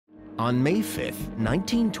On May 5,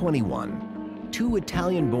 1921, two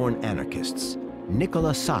Italian-born anarchists,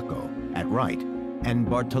 Nicola Sacco at right and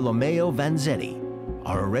Bartolomeo Vanzetti,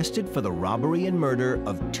 are arrested for the robbery and murder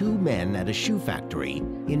of two men at a shoe factory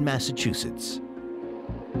in Massachusetts.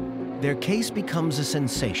 Their case becomes a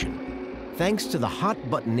sensation thanks to the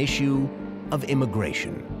hot-button issue of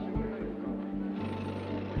immigration.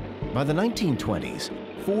 By the 1920s,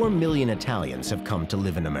 4 million Italians have come to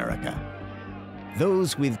live in America.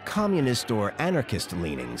 Those with communist or anarchist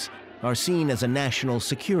leanings are seen as a national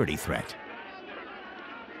security threat.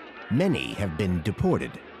 Many have been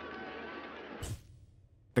deported.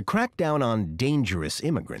 The crackdown on dangerous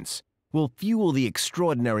immigrants will fuel the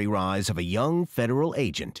extraordinary rise of a young federal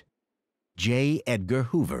agent, J. Edgar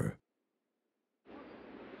Hoover.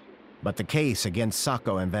 But the case against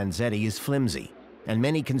Sacco and Vanzetti is flimsy, and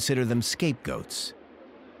many consider them scapegoats.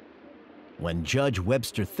 When Judge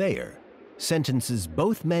Webster Thayer sentences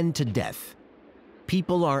both men to death,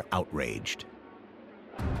 people are outraged.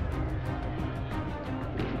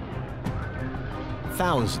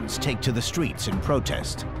 Thousands take to the streets in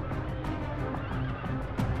protest.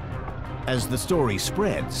 As the story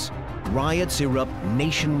spreads, riots erupt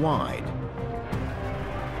nationwide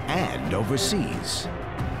and overseas.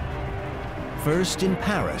 First in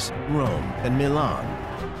Paris, Rome, and Milan.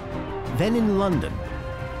 Then in London,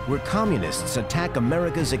 where communists attack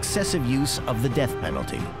America's excessive use of the death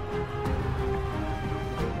penalty.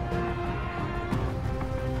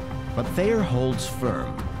 But Thayer holds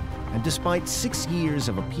firm, and despite 6 years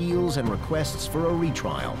of appeals and requests for a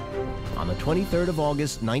retrial, on the 23rd of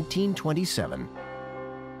August, 1927,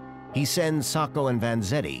 he sends Sacco and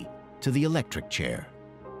Vanzetti to the electric chair.